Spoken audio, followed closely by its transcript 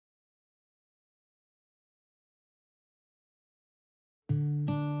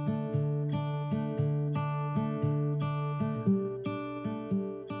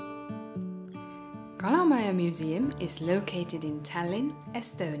Kalamaja Museum is located in Tallinn,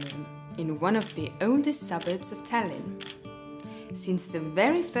 Estonia, in one of the oldest suburbs of Tallinn. Since the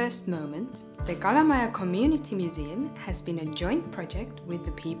very first moment, the Kalamaja Community Museum has been a joint project with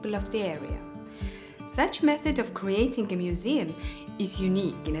the people of the area. Such method of creating a museum is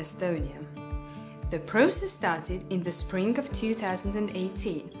unique in Estonia. The process started in the spring of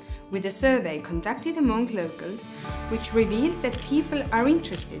 2018 with a survey conducted among locals which revealed that people are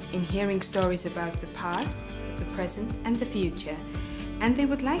interested in hearing stories about the past, the present and the future, and they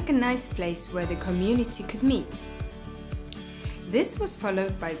would like a nice place where the community could meet. This was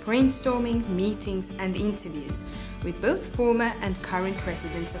followed by brainstorming, meetings and interviews with both former and current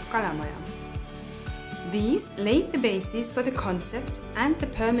residents of Kalamaja. These laid the basis for the concept and the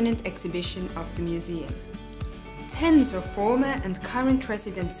permanent exhibition of the museum. Tens of former and current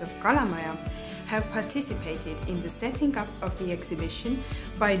residents of Kalamaja have participated in the setting up of the exhibition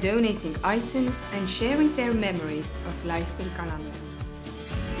by donating items and sharing their memories of life in Kalamaja.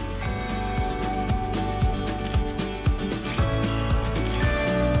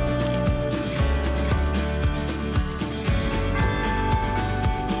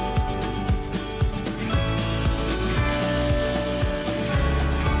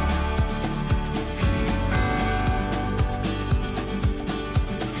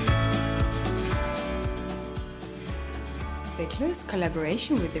 The close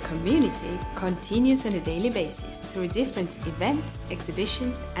collaboration with the community continues on a daily basis through different events,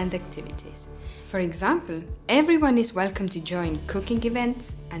 exhibitions and activities. For example, everyone is welcome to join cooking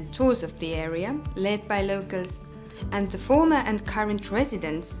events and tours of the area led by locals, and the former and current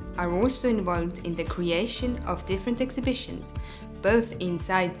residents are also involved in the creation of different exhibitions, both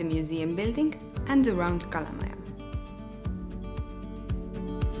inside the museum building and around Kalamaja.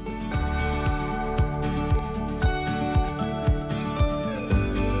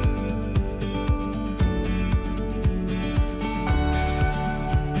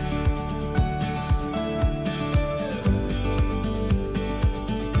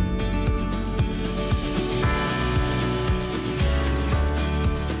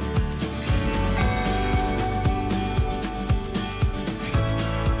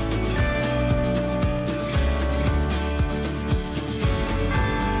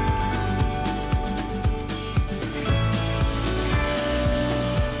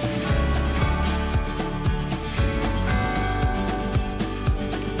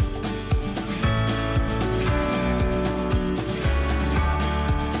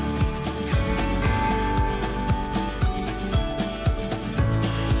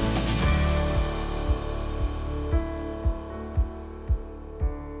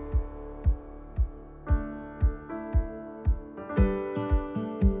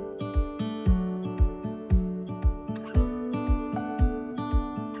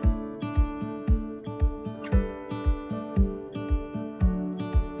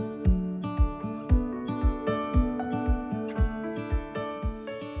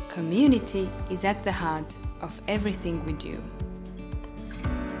 Community is at the heart of everything we do.